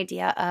even the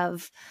idea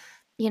of,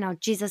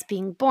 Jesus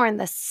being born,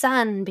 the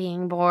son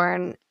being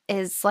born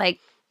is like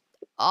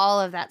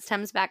all of that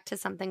stems back to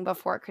something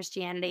before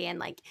Christianity, and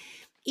like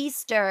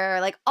Easter,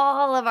 like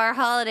all of our Yeah,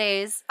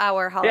 holidays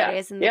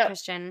in the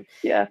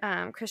yeah,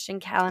 yeah. Christian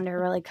calendar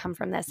really come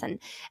from this, and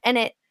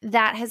it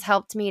that has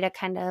helped me to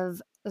kind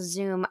of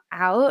zoom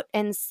out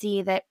and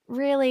see that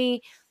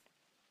really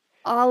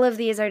all of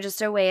these are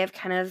just a way of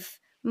kind of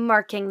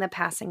marking the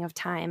passing of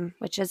time,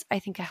 which is, I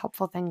think, a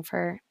helpful thing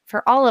for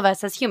all of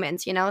us as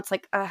humans. It's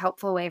like a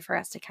helpful way for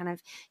us to kind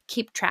of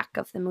keep track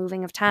of the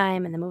moving of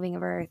time and the moving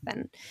of earth.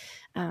 And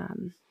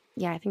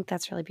yeah, I think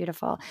that's really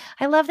beautiful.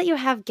 I love that you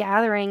have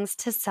gatherings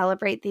to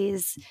celebrate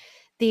these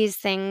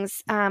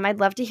things. I'd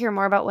love to hear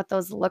more about what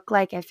those look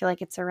like. I feel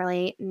like it's a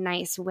really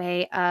nice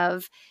way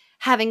of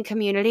having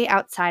community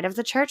outside of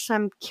the church. So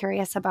I'm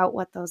curious about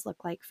what those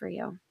look like for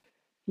you.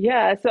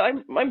 Yeah, so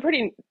I'm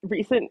pretty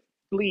recently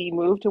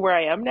moved to where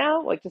I am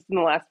now, like just in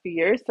the last few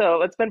years.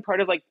 So it's been part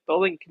of like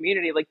building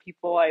community, like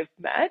people I've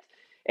met.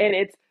 And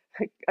it's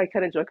I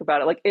kind of joke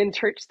about it, like in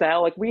church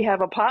style, like we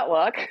have a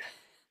potluck.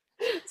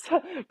 So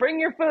bring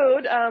your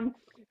food.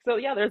 So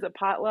yeah, there's a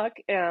potluck,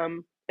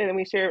 and then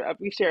we share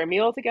a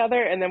meal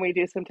together, and then we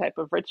do some type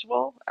of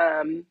ritual,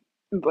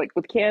 like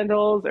with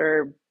candles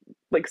or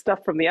like stuff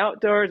from the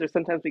outdoors, or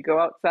sometimes we go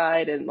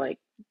outside and like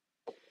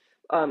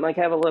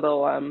have a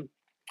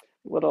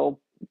little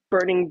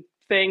burning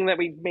thing that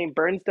we may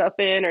burn stuff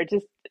in, or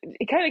just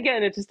it kind of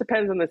again it just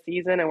depends on the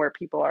season and where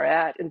people are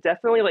at. And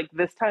definitely like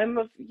this time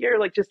of year,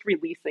 like just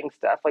releasing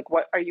stuff, like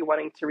what are you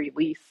wanting to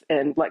release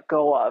and let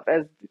go of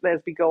as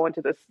we go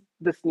into this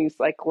new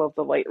cycle of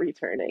the light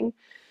returning.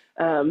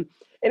 um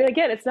and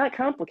again, it's not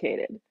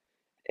complicated.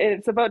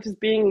 It's about just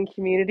being in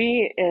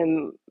community,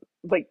 and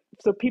like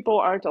so people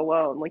aren't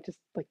alone, like just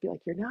like be like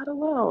you're not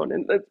alone.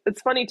 And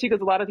it's funny too, because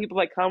a lot of people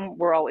like come,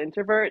 we're all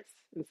introverts,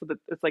 and so that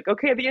it's like,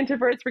 okay, the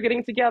introverts, we're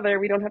getting together,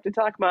 we don't have to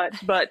talk much,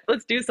 but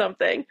let's do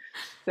something.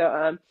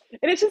 So and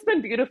it's just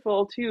been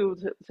beautiful too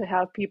to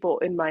have people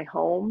in my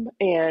home,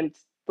 and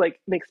like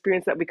an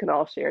experience that we can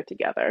all share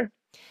together.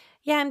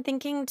 Yeah, I'm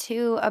thinking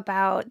too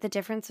about the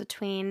difference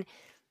between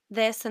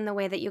this and the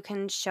way that you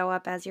can show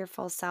up as your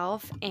full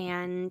self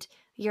and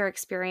your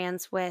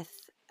experience with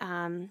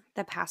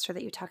the pastor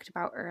that you talked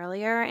about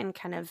earlier, and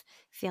kind of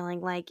feeling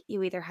like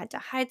you either had to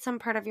hide some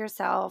part of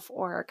yourself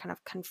or kind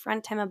of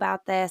confront him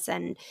about this.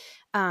 And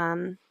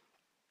um,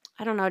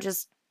 I don't know,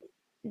 just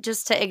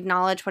to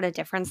acknowledge what a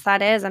difference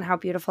that is and how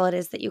beautiful it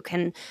is that you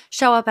can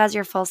show up as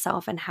your full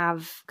self and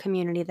have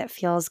community that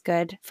feels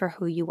good for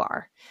who you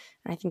are.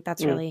 And I think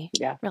that's really,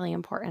 Yeah, really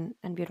important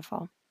and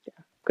beautiful.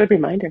 good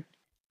reminder.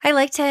 I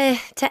like to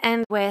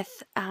end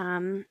with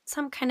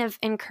some kind of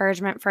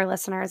encouragement for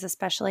listeners,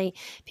 especially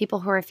people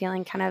who are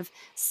feeling kind of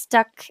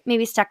stuck,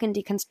 maybe stuck in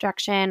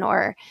deconstruction,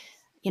 or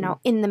Mm.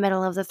 in the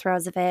middle of the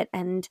throes of it.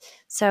 And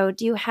so,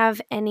 do you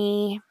have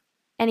any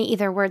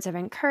either words of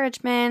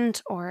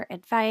encouragement or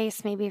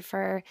advice, maybe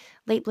for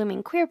late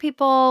blooming queer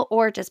people,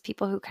 or just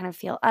people who kind of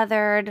feel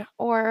othered,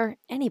 or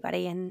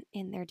anybody in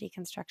their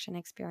deconstruction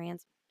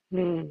experience?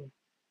 Hmm.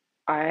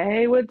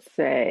 I would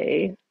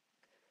say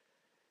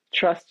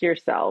trust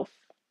yourself.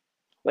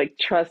 Like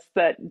trust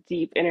that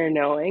deep inner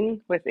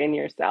knowing within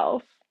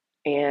yourself,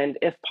 and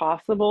if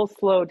possible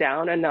slow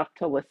down enough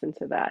to listen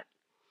to that.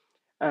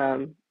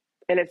 um,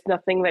 and it's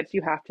nothing that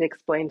you have to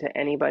explain to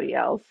anybody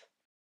else.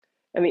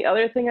 And the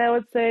other thing I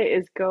would say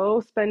is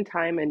go spend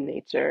time in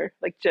nature,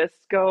 like just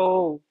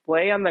go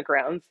lay on the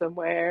ground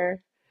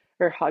somewhere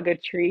or hug a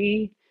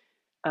tree.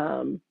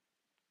 Um,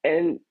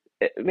 and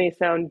it may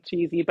sound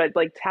cheesy, but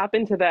like tap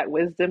into that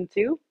wisdom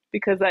too,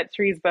 because that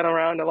tree's been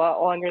around a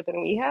lot longer than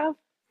we have.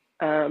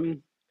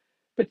 Um,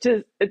 but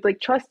just it's like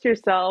trust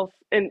yourself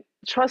and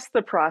trust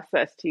the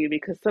process too,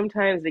 because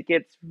sometimes it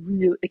can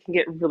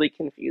get really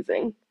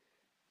confusing,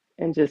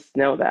 and just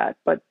know that,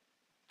 but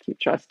keep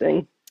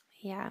trusting.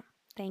 Yeah.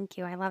 Thank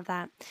you. I love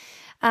that.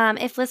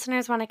 If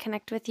listeners want to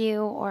connect with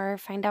you or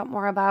find out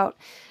more about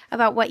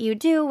what you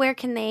do, where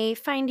can they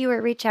find you or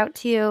reach out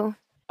to you?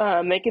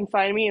 They can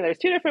find me. There's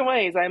two different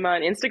ways. I'm on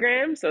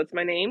Instagram, so it's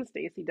my name,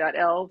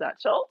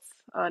 Stacey.l.Schultz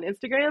on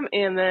Instagram,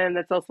 and then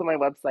that's also my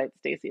website,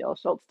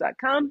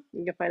 StaceyLSchultz.com.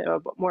 You can find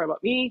out more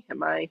about me and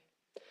my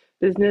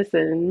business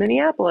in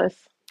Minneapolis.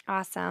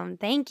 Awesome.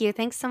 Thank you.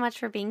 Thanks so much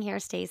for being here,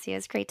 Stacey.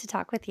 It's great to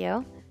talk with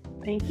you.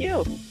 Thank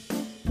you.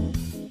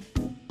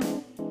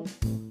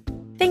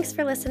 Thanks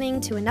for listening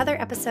to another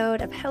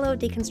episode of Hello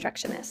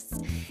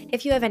Deconstructionists.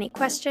 If you have any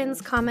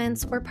questions,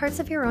 comments, or parts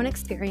of your own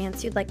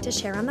experience you'd like to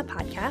share on the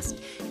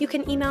podcast, you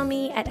can email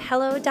me at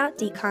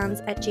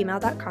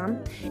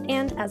hello.decons@gmail.com.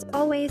 And as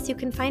always, you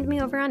can find me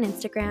over on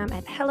Instagram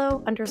at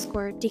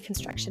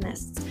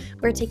hello_deconstructionists,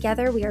 where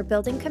together we are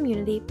building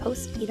community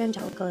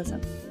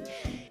post-evangelicalism.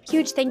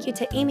 Huge thank you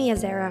to Amy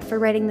Azera for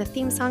writing the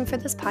theme song for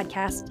this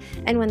podcast,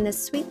 and when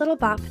this sweet little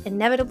bop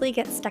inevitably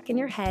gets stuck in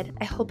your head,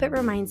 I hope it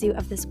reminds you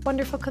of this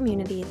wonderful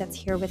community that's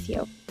here with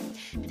you.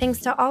 Thanks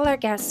to all our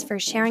guests for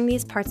sharing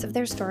these parts of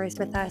their stories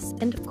with us,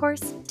 and of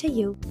course, to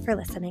you for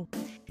listening.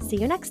 See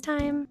you next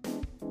time.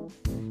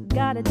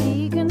 Gotta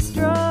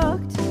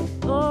deconstruct.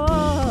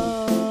 Oh.